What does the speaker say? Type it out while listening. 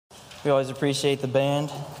We always appreciate the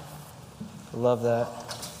band. Love that.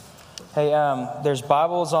 Hey, there's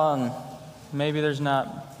Bibles on. Maybe there's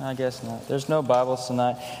not. I guess not. There's no Bibles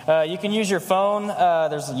tonight. You can use your phone.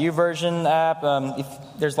 There's a YouVersion app.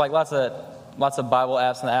 There's like lots of Bible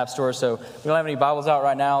apps in the App Store. So we don't have any Bibles out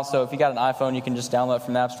right now. So if you got an iPhone, you can just download it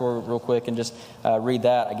from the App Store real quick and just read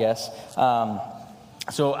that, I guess.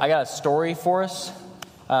 So I got a story for us.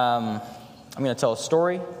 I'm going to tell a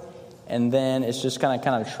story, and then it's just kind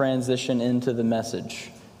of transition into the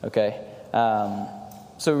message. Okay.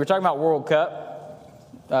 So we were talking about World Cup.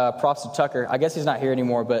 Props to Tucker. I guess he's not here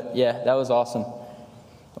anymore, but yeah, that was awesome.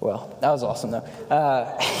 Well, that was awesome though.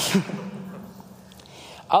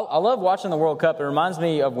 I love watching the World Cup. It reminds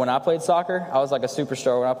me of when I played soccer. I was like a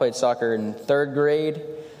superstar when I played soccer in third grade.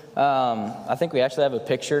 I think we actually have a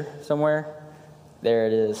picture somewhere. There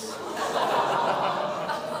it is.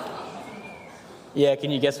 Yeah,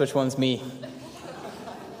 can you guess which one's me?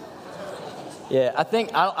 Yeah, I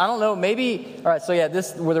think, I don't know, maybe, all right, so yeah,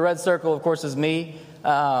 this, where the red circle, of course, is me.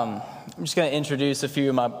 I'm just going to introduce a few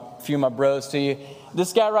of my bros to you.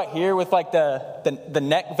 This guy right here with like the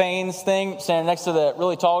neck veins thing, standing next to the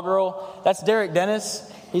really tall girl, that's Derek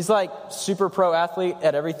Dennis. He's like super pro athlete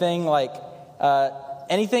at everything. Like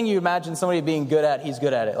anything you imagine somebody being good at, he's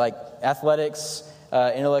good at it. Like athletics,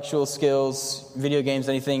 intellectual skills, video games,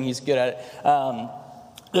 anything, he's good at it.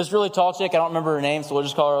 This really tall chick, I don't remember her name, so we'll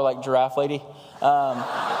just call her like Giraffe Lady.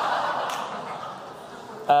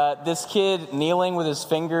 This kid kneeling with his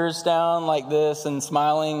fingers down like this and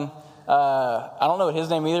smiling. I don't know his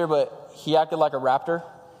name either, but he acted like a raptor,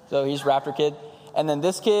 so he's Raptor Kid. And then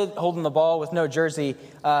this kid holding the ball with no jersey.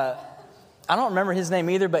 I don't remember his name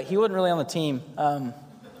either, but he wasn't really on the team.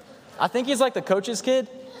 I think he's like the coach's kid.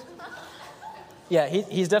 Yeah,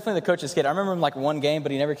 he's definitely the coach's kid. I remember him like one game,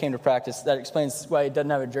 but he never came to practice. That explains why he doesn't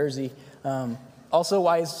have a jersey. Also,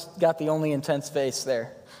 why he's got the only intense face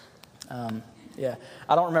there. Yeah,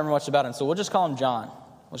 I don't remember much about him, so we'll just call him John.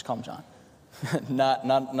 We'll just call him John.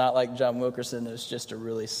 not like John Wilkerson. It's just a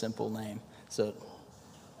really simple name. So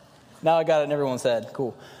now I got it in everyone's head.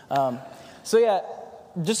 Cool. So yeah,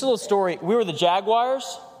 just a little story. We were the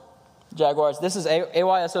Jaguars. This is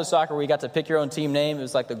AYSO soccer where you got to pick your own team name. It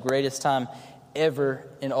was like the greatest time ever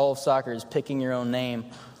in all of soccer is picking your own name.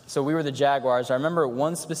 So we were the Jaguars. I remember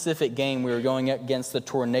one specific game we were going against the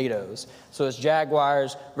Tornadoes. So it's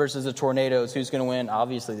Jaguars versus the Tornadoes. Who's going to win?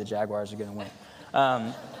 Obviously the Jaguars are going to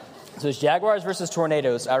win. So it's Jaguars versus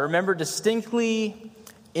Tornadoes. I remember distinctly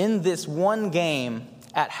in this one game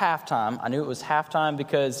at halftime. I knew it was halftime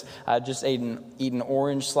because I had just eaten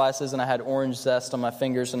orange slices and I had orange zest on my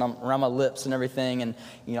fingers and around my lips and everything. And,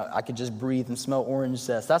 I could just breathe and smell orange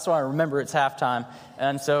zest. That's why I remember it's halftime.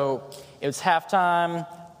 And so it was halftime.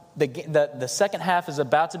 The second half is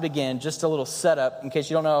about to begin. Just a little setup in case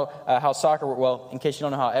you don't know how soccer works. Well, in case you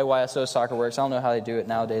don't know how AYSO soccer works. I don't know how they do it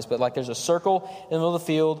nowadays. But like there's a circle in the middle of the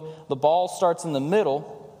field. The ball starts in the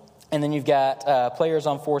middle. And then you've got players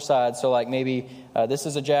on four sides. So like maybe this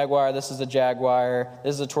is a Jaguar, this is a Jaguar,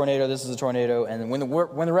 this is a Tornado, this is a Tornado. And then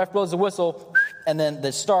when the ref blows the whistle, and then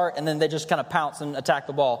they start, and then they just kind of pounce and attack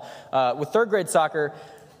the ball. With third grade soccer,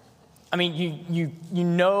 I mean, you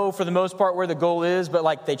know for the most part where the goal is, but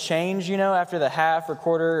like they change, after the half or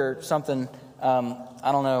quarter or something.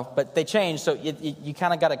 I don't know, but they change. So you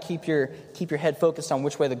kind of got to keep your head focused on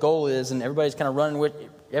which way the goal is, and everybody's kind of running with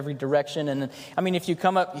every direction. And I mean, if you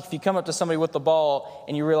come up to somebody with the ball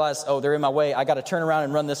and you realize, oh, they're in my way, I got to turn around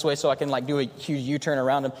and run this way so I can like do a huge U-turn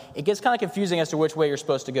around them. It gets kind of confusing as to which way you're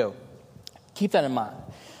supposed to go. Keep that in mind.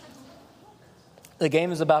 The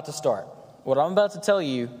game is about to start. What I'm about to tell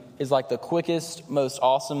you is like the quickest, most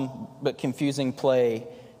awesome, but confusing play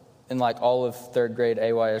in like all of third grade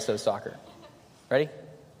AYSO soccer. Ready?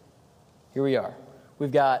 Here we are.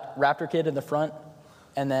 We've got Raptor Kid in the front,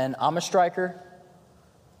 and then I'm a striker,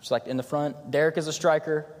 just like in the front. Derek is a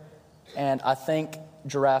striker, and I think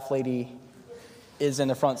Giraffe Lady is in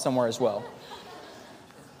the front somewhere as well.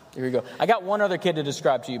 Here we go. I got one other kid to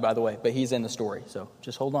describe to you, by the way, but he's in the story, so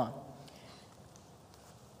just hold on.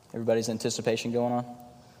 Everybody's anticipation going on?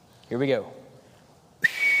 Here we go.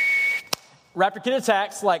 Raptor Kid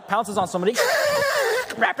attacks, like pounces on somebody.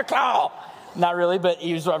 Raptor Claw! Not really, but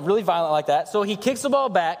he was really violent like that. So he kicks the ball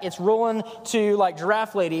back. It's rolling to like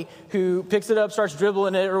Giraffe Lady, who picks it up, starts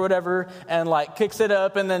dribbling it or whatever, and like kicks it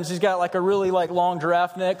up, and then she's got like a really like long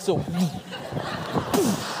giraffe neck. So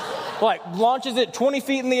like launches it 20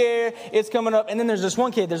 feet in the air. It's coming up, and then there's this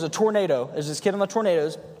one kid. There's a Tornado. There's this kid on the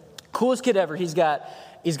Tornadoes. Coolest kid ever. He's got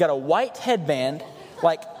a white headband,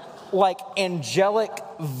 like angelic,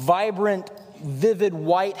 vibrant vivid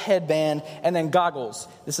white headband, and then goggles.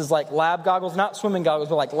 This is like lab goggles, not swimming goggles,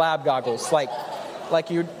 but like lab goggles, like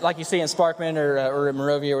you see in Sparkman or in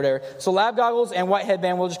Monrovia or whatever. So lab goggles and white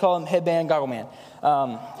headband, we'll just call him Headband Goggle Man.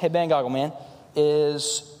 Headband Goggle Man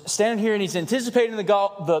is standing here and he's anticipating the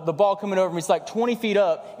ball coming over him. He's like 20 feet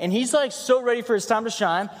up and he's like so ready for his time to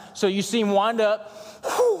shine. So you see him wind up,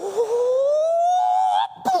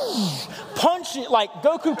 punch it, like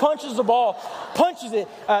Goku punches the ball, punches it.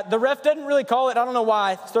 The ref doesn't really call it. I don't know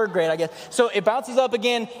why. It's third grade, I guess. So it bounces up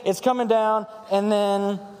again. It's coming down and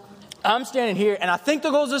then I'm standing here, and I think the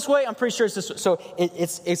goal's this way. I'm pretty sure it's this way. So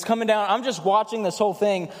it's coming down. I'm just watching this whole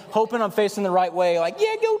thing, hoping I'm facing the right way. Like,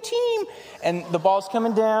 yeah, go team. And the ball's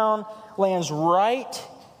coming down, lands right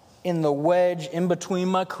in the wedge in between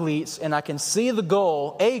my cleats, and I can see a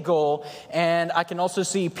goal, and I can also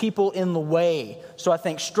see people in the way. So I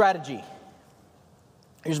think strategy.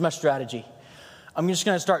 Here's my strategy. I'm just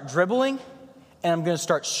going to start dribbling, and I'm going to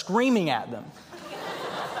start screaming at them.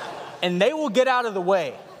 And they will get out of the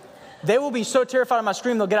way. They will be so terrified of my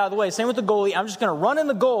scream, they'll get out of the way. Same with the goalie. I'm just going to run in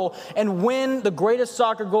the goal and win the greatest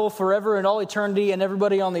soccer goal forever and all eternity, and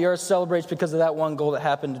everybody on the earth celebrates because of that one goal that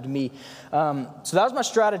happened to me. So that was my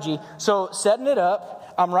strategy. So setting it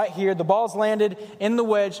up, I'm right here. The ball's landed in the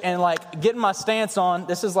wedge and like getting my stance on.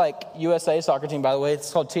 This is like USA soccer team, by the way.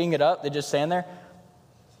 It's called teeing it up. They just stand there.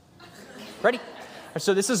 Ready?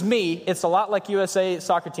 So this is me. It's a lot like USA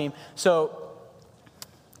soccer team. So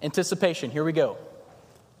anticipation. Here we go.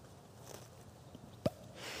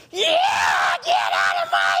 Yeah, get out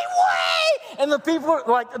of my way! And the people are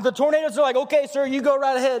like, the Tornadoes are like, okay, sir, you go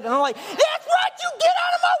right ahead. And I'm like, that's right, you get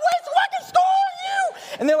out of my way so I can score on you!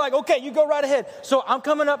 And they're like, okay, you go right ahead. So I'm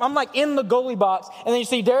coming up, I'm like in the goalie box, and then you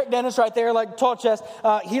see Derek Dennis right there, like tall chest.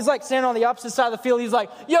 He's like standing on the opposite side of the field. He's like,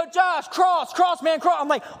 yo, Josh, cross, man, cross. I'm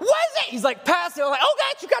like, what is it? He's like, pass it. I'm like, oh,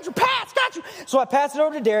 got your pass, got you. So I pass it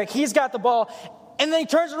over to Derek. He's got the ball. And then he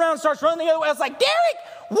turns around and starts running the other way. I was like, Derek,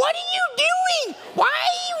 what are you doing? Why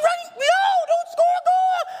are you running? No, don't score a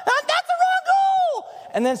goal. That's a wrong goal.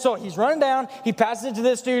 And then so he's running down. He passes it to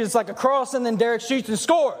this dude. It's like a cross, and then Derek shoots and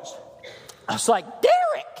scores. I was like,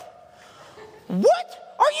 Derek,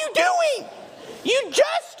 what are you doing? You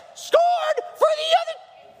just scored for the other.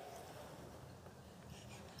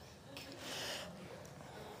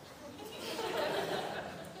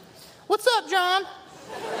 What's up, John?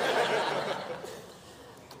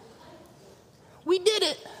 We did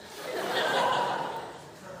it.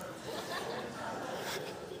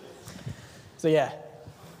 So yeah,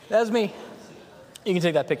 that was me. You can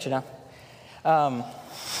take that picture now. I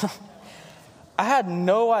had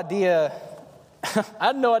no idea.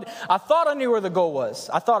 I thought I knew where the goal was.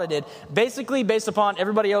 I thought I did. Basically, based upon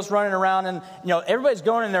everybody else running around and, everybody's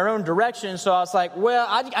going in their own direction. So I was like, well,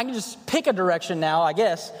 I can just pick a direction now, I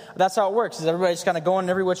guess. That's how it works, is everybody's kind of going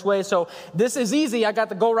every which way. So this is easy. I got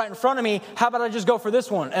the goal right in front of me. How about I just go for this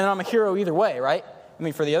one? And I'm a hero either way, right? I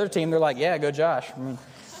mean, for the other team, they're like, yeah, go Josh. I mean,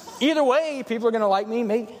 either way, people are going to like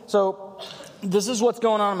me. So this is what's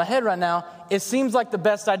going on in my head right now. It seems like the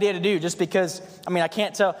best idea to do just because, I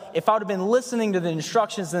can't tell. If I would have been listening to the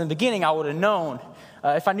instructions in the beginning, I would have known.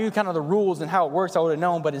 If I knew kind of the rules and how it works, I would have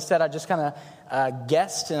known. But instead, I just kind of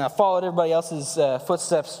guessed and I followed everybody else's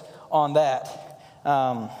footsteps on that.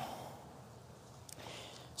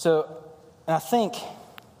 So I think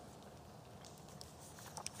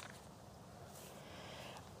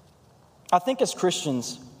as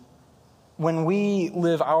Christians, when we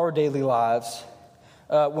live our daily lives,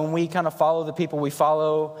 when we kind of follow the people we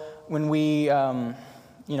follow, when we,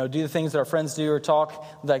 do the things that our friends do or talk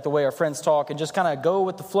like the way our friends talk and just kind of go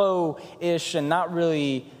with the flow-ish and not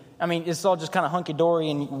really, it's all just kind of hunky-dory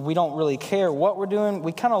and we don't really care what we're doing.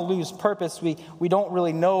 We kind of lose purpose. We don't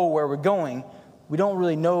really know where we're going. We don't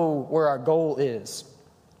really know where our goal is.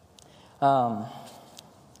 We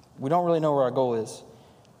don't really know where our goal is.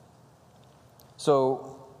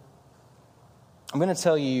 So I'm going to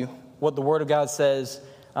tell you what the Word of God says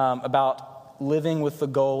about living with the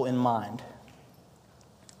goal in mind.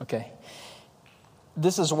 Okay.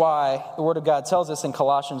 This is why the Word of God tells us in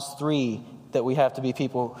Colossians 3 that we have to be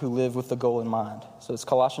people who live with the goal in mind. So it's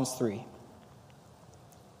Colossians 3.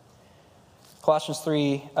 Colossians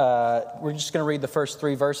 3, we're just going to read the first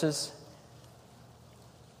 3 verses.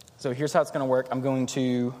 So here's how it's going to work. I'm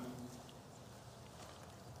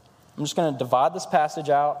just going to divide this passage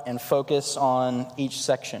out and focus on each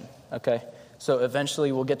section, okay? So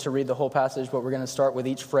eventually we'll get to read the whole passage, but we're going to start with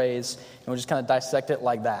each phrase, and we'll just kind of dissect it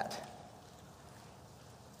like that.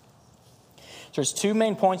 So there's 2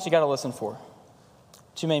 main points you got to listen for.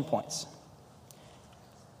 2 main points.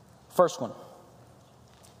 First one,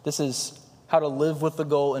 this is how to live with the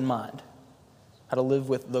goal in mind. how to live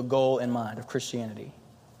with the goal in mind of Christianity.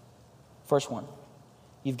 First one,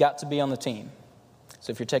 you've got to be on the team.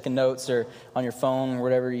 So if you're taking notes or on your phone or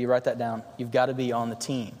whatever, you write that down. You've got to be on the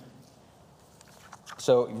team.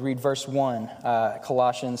 So you read verse 1,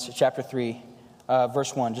 Colossians chapter 3,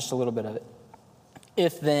 verse 1, just a little bit of it.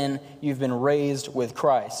 If then you've been raised with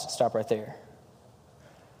Christ. Stop right there.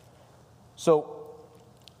 So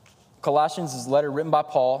Colossians is a letter written by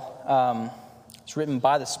Paul. It's written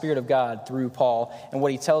by the Spirit of God through Paul. And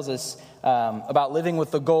what he tells us about living with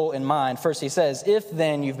the goal in mind. First he says, if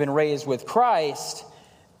then you've been raised with Christ,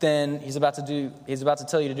 then he's about to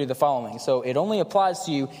tell you to do the following. So it only applies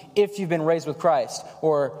to you if you've been raised with Christ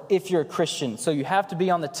or if you're a Christian. So you have to be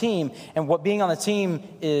on the team. And what being on the team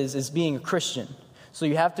is being a Christian. So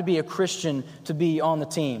you have to be a Christian to be on the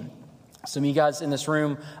team. Some of you guys in this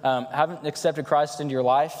room haven't accepted Christ into your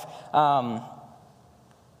life.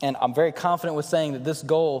 And I'm very confident with saying that this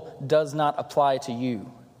goal does not apply to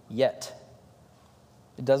you yet.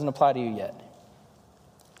 It doesn't apply to you yet.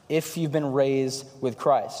 If you've been raised with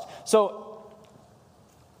Christ. So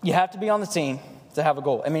you have to be on the team to have a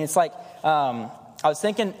goal. I mean, it's like I was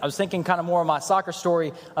thinking kind of more of my soccer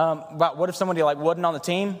story about what if somebody like wasn't on the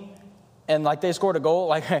team and like they scored a goal,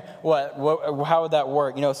 like what how would that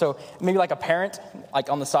work? You know, so maybe like a parent like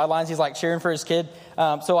on the sidelines, he's like cheering for his kid.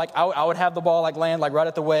 So like I would have the ball like land like right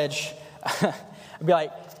at the wedge. I'd be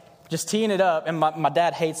like just teeing it up, and my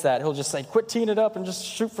dad hates that. He'll just say, quit teeing it up and just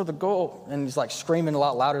shoot for the goal. And he's like screaming a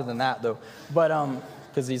lot louder than that though. But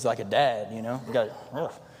because he's like a dad, you know.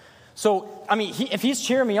 So I mean, if he's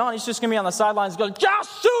cheering me on, he's just gonna be on the sidelines going, Josh,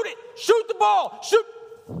 shoot it, shoot the ball, shoot.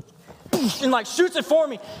 And like shoots it for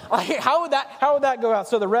me. Like, how would that go out?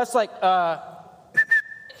 So the rest like,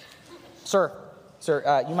 sir,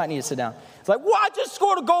 you might need to sit down. It's like, well, I just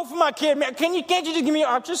scored a goal for my kid, man. Can't you just give me?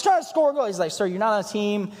 I'm just trying to score a goal. He's like, sir, you're not on a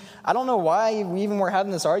team. I don't know why we even were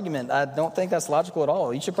having this argument. I don't think that's logical at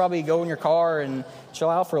all. You should probably go in your car and chill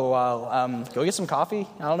out for a while. Go get some coffee.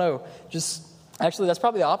 I don't know. Actually, that's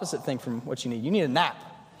probably the opposite thing from what you need. You need a nap.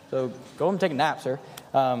 So go home and take a nap, sir.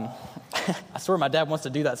 I swear my dad wants to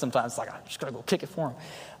do that sometimes. It's like, I'm just going to go kick it for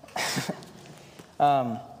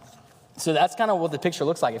him. So that's kind of what the picture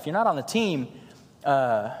looks like. If you're not on the team,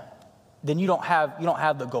 then you don't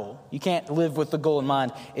have the goal. You can't live with the goal in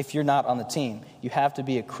mind if you're not on the team. You have to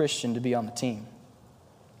be a Christian to be on the team.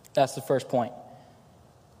 That's the first point.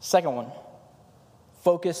 Second one,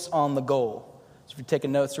 focus on the goal. So if you're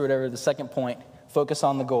taking notes or whatever, the second point, focus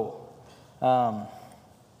on the goal.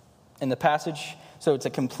 In the passage, so it's a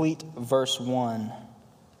complete verse 1,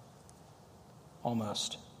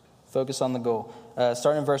 almost. Focus on the goal.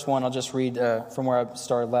 Starting in verse 1, I'll just read from where I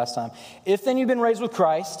started last time. If then you've been raised with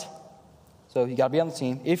Christ, so you got to be on the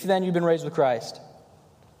team. If then you've been raised with Christ,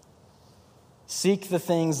 seek the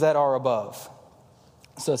things that are above.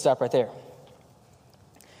 So stop right there.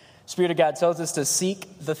 Spirit of God tells us to seek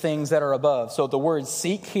the things that are above. So the word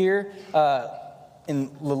seek here,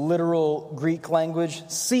 in the literal Greek language,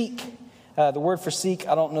 seek. The word for seek,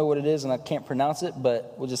 I don't know what it is and I can't pronounce it,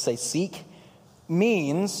 but we'll just say seek,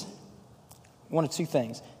 means one of two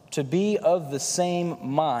things. To be of the same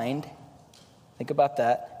mind, think about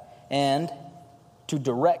that, and to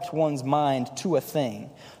direct one's mind to a thing.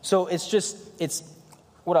 So it's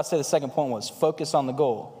what I said the second point was, focus on the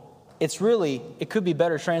goal. It could be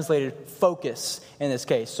better translated focus in this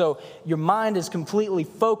case. So your mind is completely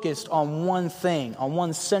focused on one thing, on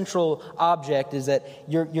one central object, is that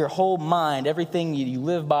your whole mind, everything you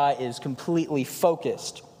live by is completely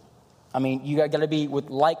focused. I mean, you got to be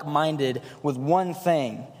like-minded with one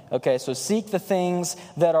thing. Okay, so seek the things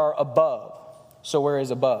that are above. So where is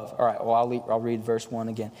above? All right, well, I'll read verse 1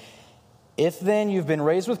 again. If then you've been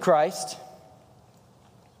raised with Christ,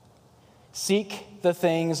 seek the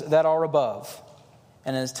things that are above.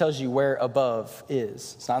 And it tells you where above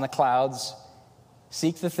is. It's not in the clouds.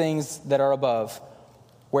 Seek the things that are above,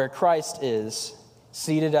 where Christ is,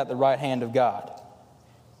 seated at the right hand of God.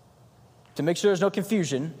 To make sure there's no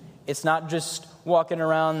confusion, it's not just walking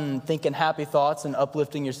around and thinking happy thoughts and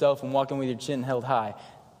uplifting yourself and walking with your chin held high.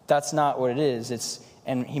 That's not what it is.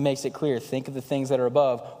 And he makes it clear, think of the things that are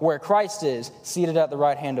above, where Christ is, seated at the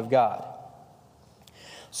right hand of God.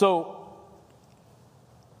 So,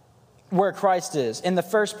 where Christ is. In the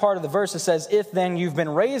first part of the verse, it says, if then you've been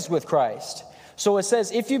raised with Christ. So it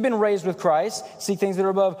says, if you've been raised with Christ, seek things that are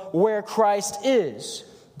above, where Christ is.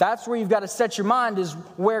 That's where you've got to set your mind, is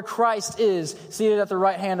where Christ is, seated at the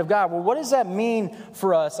right hand of God. Well, what does that mean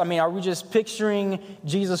for us? I mean, are we just picturing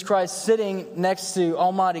Jesus Christ sitting next to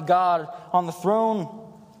Almighty God on the throne?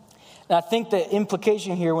 And I think the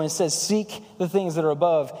implication here when it says seek the things that are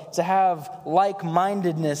above, to have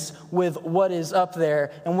like-mindedness with what is up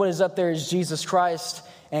there. And what is up there is Jesus Christ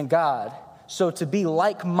and God. So to be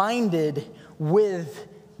like-minded with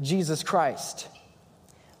Jesus Christ.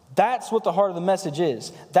 That's what the heart of the message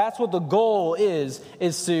is. That's what the goal is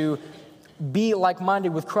to be like-minded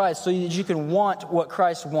with Christ so that you can want what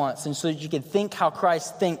Christ wants and so that you can think how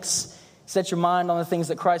Christ thinks. Set your mind on the things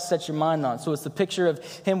that Christ sets your mind on. So it's the picture of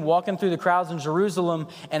him walking through the crowds in Jerusalem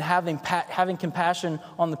and having compassion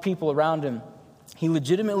on the people around him. He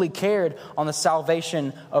legitimately cared on the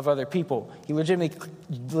salvation of other people. He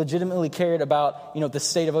legitimately cared about, the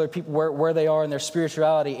state of other people, where they are in their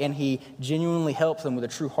spirituality, and he genuinely helped them with a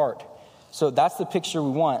true heart. So that's the picture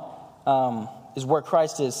we want, is where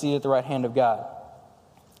Christ is, seated at the right hand of God.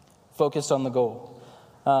 Focused on the goal.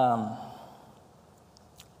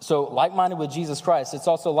 So like-minded with Jesus Christ. It's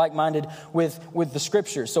also like-minded with the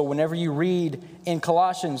Scriptures. So whenever you read in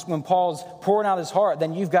Colossians, when Paul's pouring out his heart,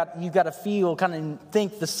 then you've got to feel, kind of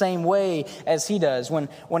think the same way as he does.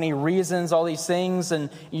 When he reasons all these things, and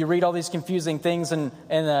you read all these confusing things in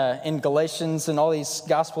Galatians and all these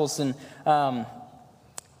Gospels, and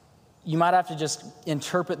you might have to just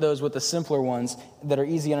interpret those with the simpler ones that are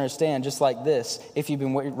easy to understand, just like this. If you've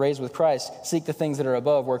been raised with Christ, seek the things that are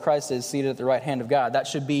above, where Christ is seated at the right hand of God. That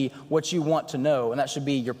should be what you want to know, and that should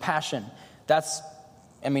be your passion. It's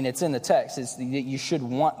in the text. You should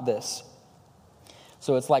want this.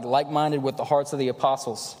 So it's like-minded with the hearts of the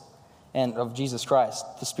apostles and of Jesus Christ,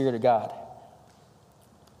 the Spirit of God.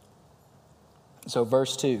 So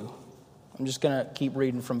verse 2. I'm just going to keep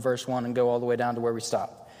reading from verse 1 and go all the way down to where we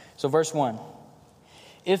stop. So verse 1,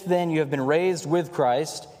 if then you have been raised with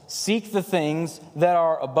Christ, seek the things that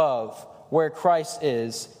are above, where Christ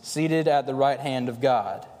is, seated at the right hand of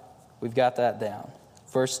God. We've got that down.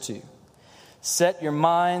 Verse 2, set your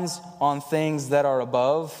minds on things that are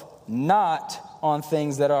above, not on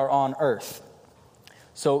things that are on earth.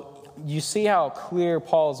 So you see how clear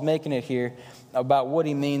Paul's making it here about what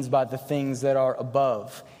he means by the things that are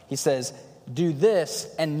above. He says, do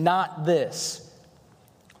this and not this.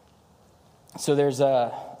 So there's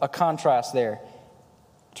a contrast there.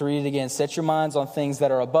 To read it again, set your minds on things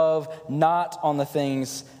that are above, not on the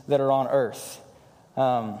things that are on earth.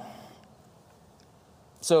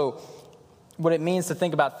 So what it means to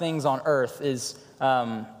think about things on earth is,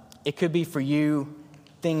 it could be for you,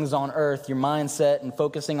 things on earth, your mindset and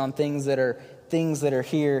focusing on things that are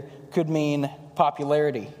here could mean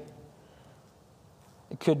popularity.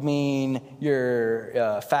 It could mean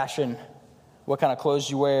your fashion, what kind of clothes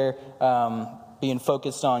you wear, being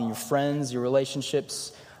focused on your friends, your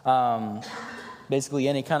relationships, basically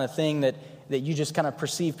any kind of thing that you just kind of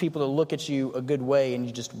perceive people to look at you a good way and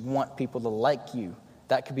you just want people to like you.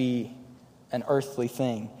 That could be an earthly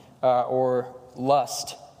thing. Or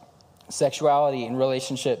lust, sexuality in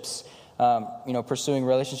relationships, pursuing a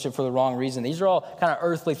relationship for the wrong reason. These are all kind of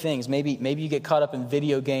earthly things. Maybe you get caught up in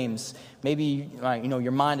video games. Maybe,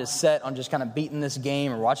 your mind is set on just kind of beating this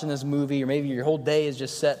game or watching this movie, or maybe your whole day is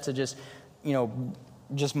just set to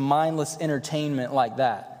just mindless entertainment like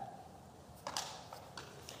that.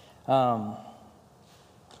 I'll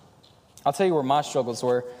tell you where my struggles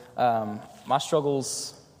were. My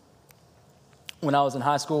struggles when I was in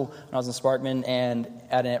high school, when I was in Sparkman and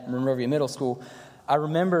at Monrovia Middle School, I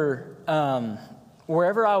remember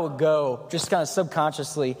wherever I would go, just kind of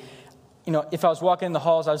subconsciously, if I was walking in the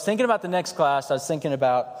halls, I was thinking about the next class. I was thinking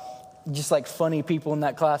about just like funny people in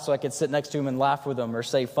that class so I could sit next to them and laugh with them or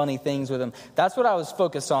say funny things with them. That's what I was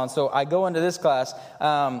focused on. So I go into this class.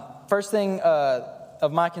 First thing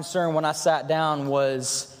of my concern when I sat down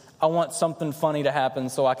was I want something funny to happen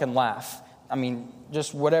so I can laugh.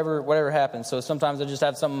 Just whatever happens. So sometimes I just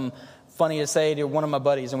have something funny to say to one of my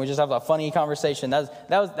buddies, and we just have a funny conversation.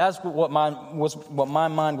 That's what my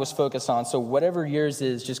mind was focused on. So whatever yours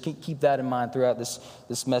is, just keep that in mind throughout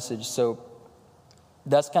this message. So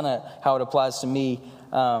that's kind of how it applies to me.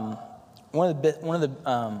 One of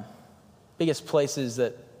the biggest places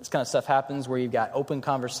that this kind of stuff happens, where you've got open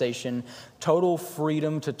conversation, total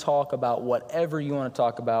freedom to talk about whatever you want to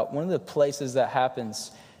talk about. One of the places that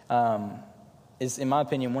happens is, in my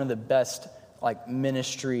opinion, one of the best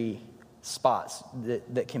ministry spots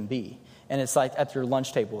that can be. And it's like at your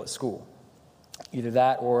lunch table at school. Either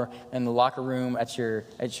that or in the locker room at your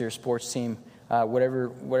sports team,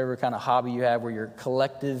 whatever kind of hobby you have where you're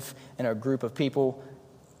collective in a group of people,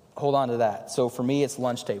 hold on to that. So for me, it's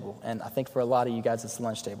lunch table. And I think for a lot of you guys, it's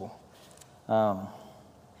lunch table.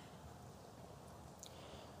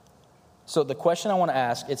 So the question I want to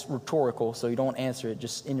ask, it's rhetorical, so you don't answer it,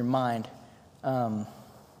 just in your mind.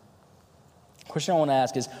 question I want to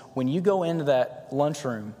ask is, when you go into that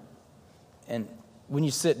lunchroom and when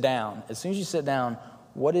you sit down, as soon as you sit down,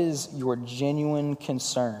 what is your genuine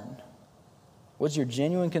concern? What's your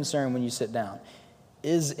genuine concern when you sit down?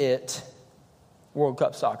 Is it World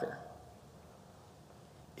Cup soccer?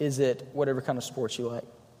 Is it whatever kind of sports you like?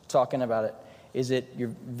 Talking about it. Is it your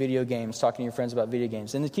video games, talking to your friends about video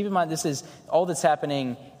games? And keep in mind, this is all that's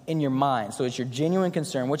happening in your mind. So it's your genuine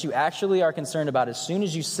concern. What you actually are concerned about as soon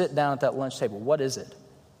as you sit down at that lunch table, what is it?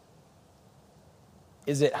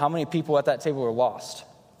 Is it how many people at that table are lost?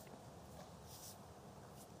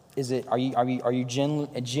 Is it, are you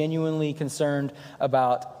genuinely concerned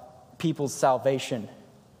about people's salvation?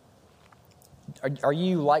 Are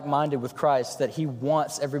you like-minded with Christ that he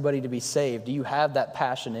wants everybody to be saved? Do you have that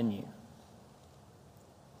passion in you?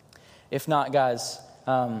 If not, guys,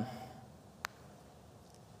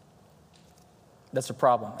 that's a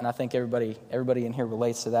problem. And I think everybody in here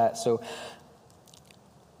relates to that. So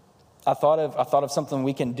I thought of something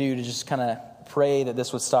we can do to just kind of pray that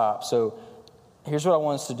this would stop. So here's what I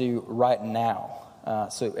want us to do right now.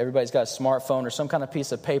 So everybody's got a smartphone or some kind of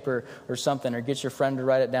piece of paper or something, or get your friend to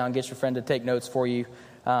write it down, get your friend to take notes for you.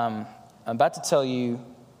 I'm about to tell you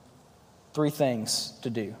 3 things to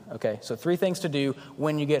do, okay? So 3 things to do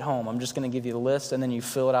when you get home. I'm just going to give you the list, and then you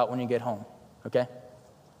fill it out when you get home, okay?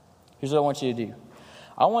 Here's what I want you to do.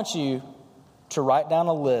 I want you to write down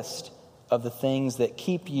a list of the things that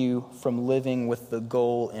keep you from living with the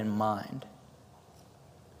goal in mind.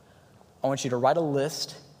 I want you to write a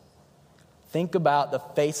list. Think about the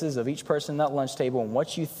faces of each person at that lunch table and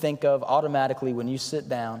what you think of automatically when you sit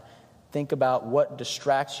down. Think about what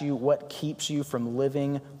distracts you, what keeps you from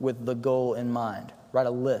living with the goal in mind. Write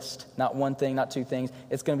a list. Not one thing, not 2 things.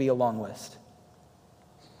 It's going to be a long list.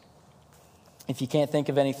 If you can't think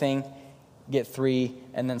of anything, get 3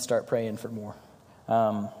 and then start praying for more.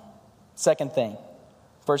 Second thing.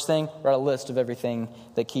 First thing, write a list of everything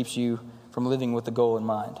that keeps you from living with the goal in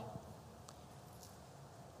mind.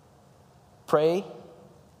 Pray,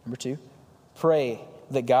 number 2, pray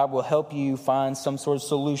that God will help you find some sort of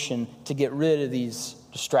solution to get rid of these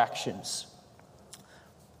distractions.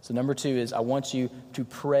 So number 2 is, I want you to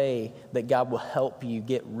pray that God will help you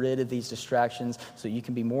get rid of these distractions so you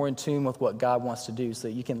can be more in tune with what God wants to do, so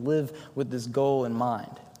that you can live with this goal in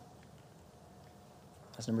mind.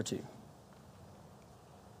 That's number 2.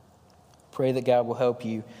 Pray that God will help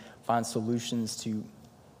you find solutions to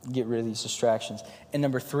get rid of these distractions. And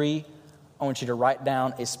number 3, I want you to write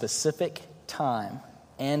down a specific time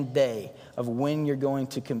and day of when you're going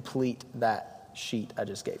to complete that sheet I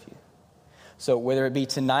just gave you. So whether it be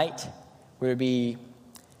tonight, whether it be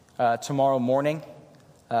tomorrow morning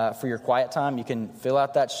for your quiet time, you can fill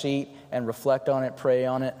out that sheet and reflect on it, pray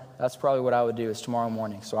on it. That's probably what I would do is tomorrow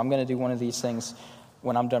morning. So I'm going to do one of these things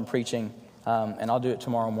when I'm done preaching, and I'll do it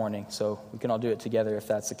tomorrow morning. So we can all do it together if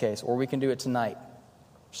that's the case. Or we can do it tonight,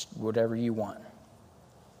 just whatever you want.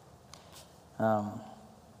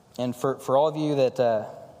 And for all of you that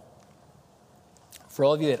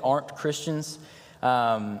aren't Christians,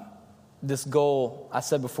 this goal, I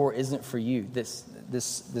said before, isn't for you. This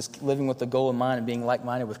living with the goal in mind and being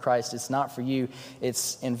like-minded with Christ, it's not for you.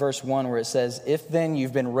 It's in verse 1 where it says, if then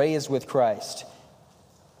you've been raised with Christ.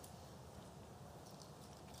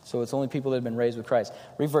 So it's only people that have been raised with Christ.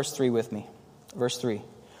 Read verse 3 with me. Verse 3.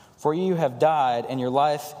 For you have died, and your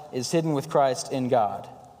life is hidden with Christ in God.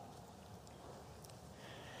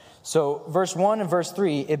 So verse 1 and verse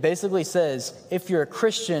 3, it basically says, if you're a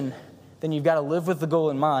Christian, then you've got to live with the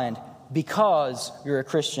goal in mind because you're a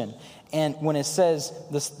Christian. And when it says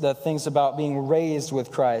the things about being raised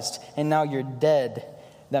with Christ, and now you're dead,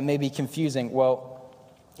 that may be confusing. Well,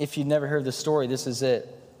 if you've never heard the story, this is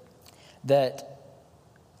it. That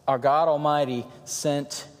our God Almighty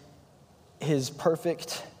sent his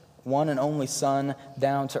perfect one and only Son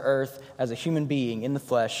down to earth as a human being in the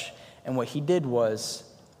flesh. And what he did was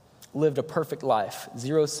lived a perfect life,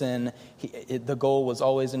 0 sin. The goal was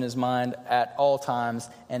always in his mind at all times,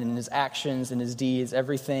 and in his actions and his deeds,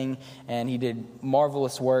 everything. And he did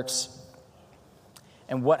marvelous works.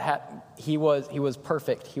 And what happened? He was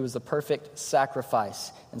perfect. He was the perfect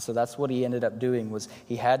sacrifice. And so that's what he ended up doing, was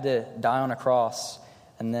he had to die on a cross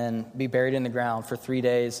and then be buried in the ground for 3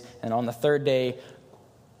 days. And on the 3rd day,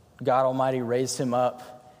 God Almighty raised him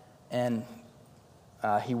up, and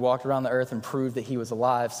he walked around the earth and proved that he was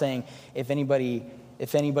alive, saying, if anybody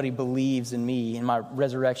believes in me, in my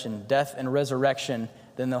resurrection, death and resurrection,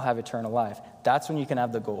 then they'll have eternal life. That's when you can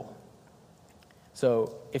have the goal.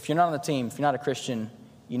 So if you're not on the team, if you're not a Christian,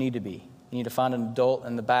 you need to be. You need to find an adult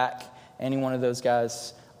in the back. Any one of those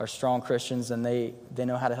guys are strong Christians, and they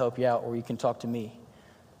know how to help you out, or you can talk to me.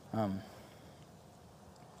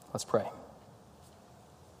 Let's pray.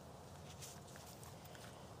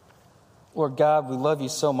 Lord God, we love you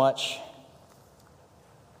so much.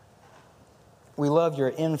 We love your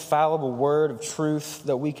infallible word of truth,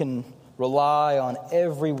 that we can rely on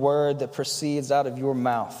every word that proceeds out of your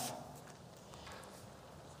mouth.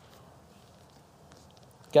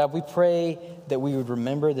 God, we pray that we would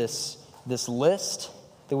remember this list,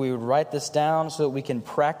 that we would write this down so that we can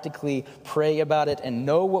practically pray about it and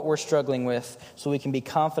know what we're struggling with, so we can be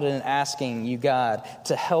confident in asking you, God,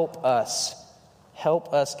 to help us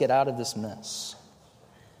get out of this mess.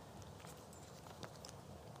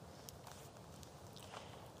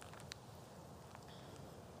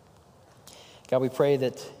 God, we pray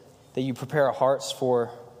that you prepare our hearts for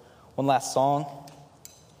one last song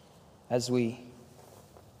as we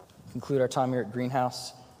conclude our time here at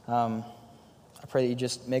Greenhouse. I pray that you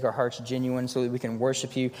just make our hearts genuine so that we can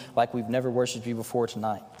worship you like we've never worshiped you before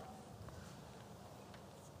tonight.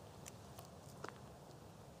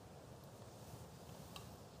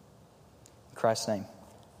 In Christ's name,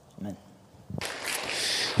 amen.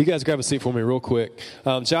 You guys grab a seat for me real quick.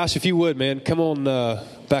 Josh, if you would, man, come on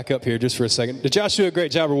back up here just for a second. Did Josh do a great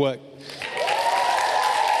job or what?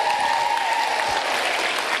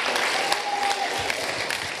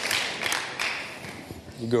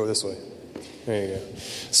 You go this way. There you go.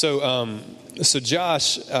 So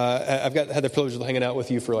Josh, I've had the privilege of hanging out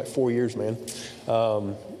with you for like 4 years, man.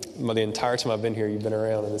 The entire time I've been here, you've been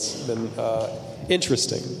around, and it's been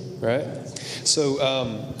interesting, right? So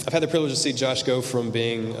I've had the privilege to see Josh go from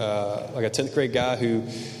being like a 10th grade guy who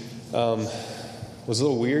was a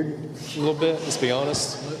little weird, a little bit, let's be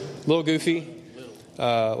honest, a little goofy,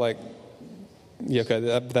 yeah, okay,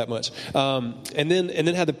 that much. And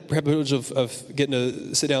then had the privilege of getting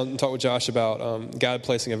to sit down and talk with Josh about God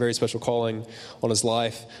placing a very special calling on his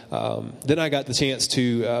life. Then I got the chance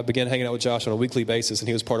to begin hanging out with Josh on a weekly basis, and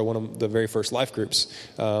he was part of one of the very first life groups.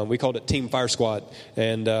 We called it Team Fire Squad,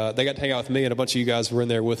 and they got to hang out with me, and a bunch of you guys were in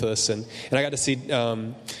there with us, and I got to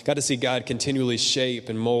see God continually shape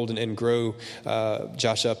and mold and grow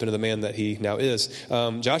Josh up into the man that he now is.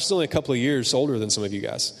 Josh is only a couple of years older than some of you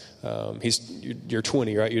guys. You're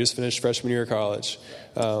 20, right? You just finished freshman year of college.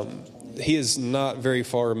 He is not very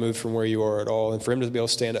far removed from where you are at all. And for him to be able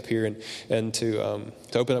to stand up here and to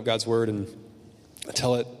open up God's word and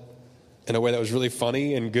tell it in a way that was really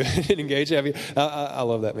funny and good and engaging, I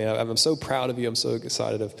love that, man. I'm so proud of you. I'm so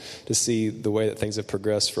excited to see the way that things have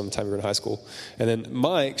progressed from the time you were in high school. And then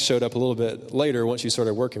Mike showed up a little bit later once you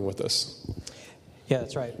started working with us. Yeah,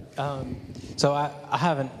 that's right. So I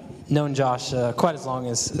haven't known Josh quite as long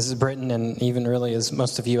as Britton, and even really as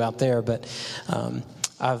most of you out there, but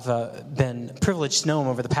I've been privileged to know him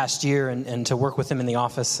over the past year and to work with him in the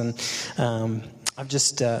office, and I've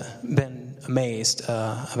just been amazed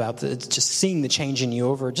about just seeing the change in you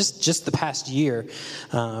over just the past year.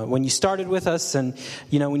 When you started with us, and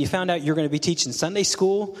when you found out you're going to be teaching Sunday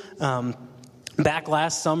school back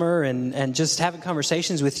last summer, and just having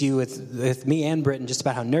conversations with you, with me and Britton, just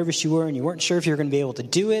about how nervous you were, and you weren't sure if you were going to be able to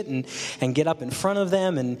do it and get up in front of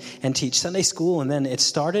them and teach Sunday school. And then it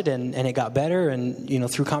started and it got better. And,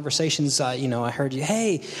 through conversations, I heard you,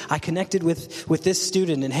 hey, I connected with this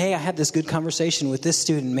student, and hey, I had this good conversation with this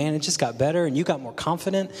student. Man, it just got better, and you got more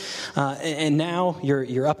confident. And now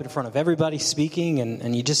you're up in front of everybody speaking,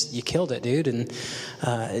 and you killed it, dude. And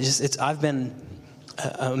I've been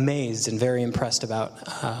amazed and very impressed about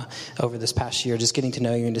over this past year, just getting to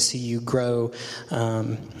know you and to see you grow,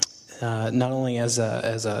 not only as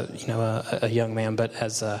a young man, but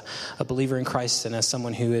as a believer in Christ and as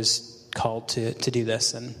someone who is called to do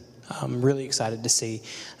this. And I'm really excited to see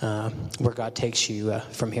where God takes you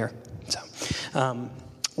from here. So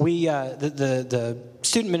we the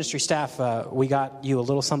student ministry staff, we got you a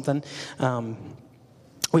little something.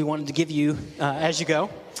 We wanted to give you as you go.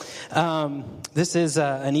 This is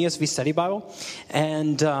an ESV study Bible,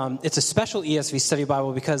 and it's a special ESV study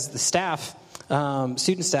Bible because the staff,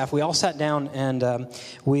 student staff, we all sat down and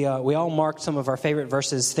we all marked some of our favorite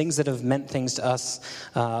verses, things that have meant things to us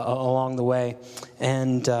along the way,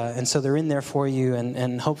 and so they're in there for you,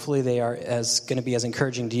 and hopefully they are going to be as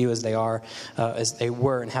encouraging to you as they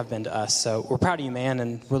were and have been to us. So we're proud of you, man,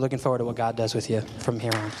 and we're looking forward to what God does with you from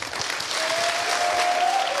here on.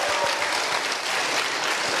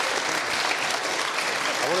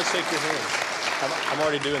 Shake your hand. I'm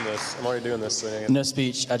already doing this. No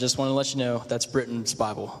speech. I just want to let you know that's Britton's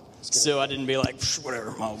Bible. So I didn't be like,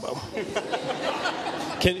 whatever, my Bible.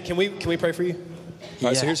 Can we pray for you? All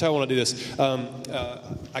right, so here's how I want to do this.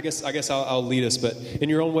 I guess I'll lead us, but in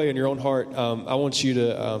your own way, in your own heart, I want you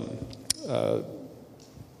to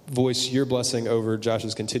voice your blessing over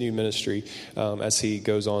Josh's continued ministry as he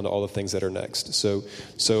goes on to all the things that are next. So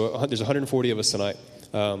there's 140 of us tonight.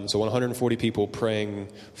 So 140 people praying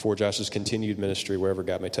for Josh's continued ministry wherever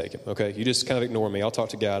God may take him. Okay, you just kind of ignore me. I'll talk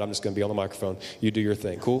to God. I'm just going to be on the microphone. You do your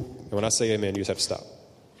thing. Cool? And when I say amen, you just have to stop.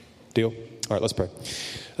 Deal? All right, let's pray.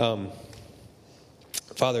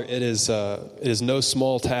 Father, it is no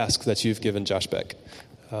small task that you've given Josh Beck.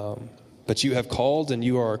 But you have called and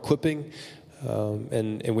you are equipping.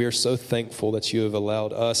 And we are so thankful that you have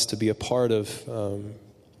allowed us to be a part of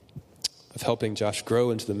helping Josh grow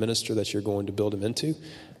into the minister that you're going to build him into.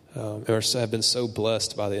 And have been so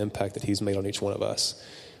blessed by the impact that he's made on each one of us.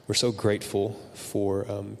 We're so grateful for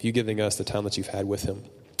you giving us the time that you've had with him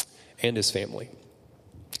and his family.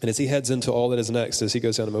 And as he heads into all that is next, as he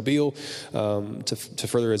goes down to Mobile to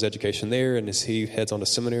further his education there, and as he heads on to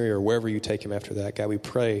seminary or wherever you take him after that, God, we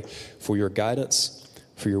pray for your guidance,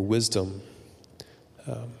 for your wisdom,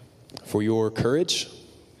 for your courage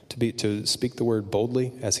to speak the word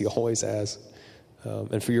boldly, as he always has,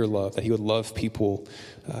 and for your love, that he would love people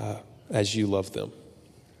as you love them,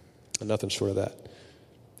 and nothing short of that.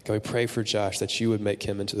 God, we pray for Josh that you would make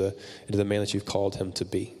him into the man that you've called him to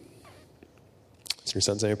be. It's in your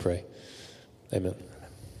son's name I pray. Amen.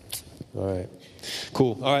 All right.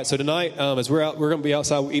 Cool. All right. So tonight, as we're going to be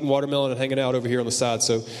outside eating watermelon and hanging out over here on the side.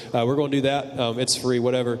 So we're going to do that. It's free,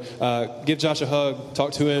 whatever. Give Josh a hug,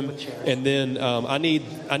 talk to him. And then I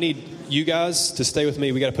need you guys to stay with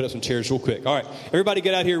me. We got to put up some chairs real quick. All right. Everybody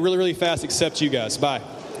get out here really, really fast except you guys. Bye.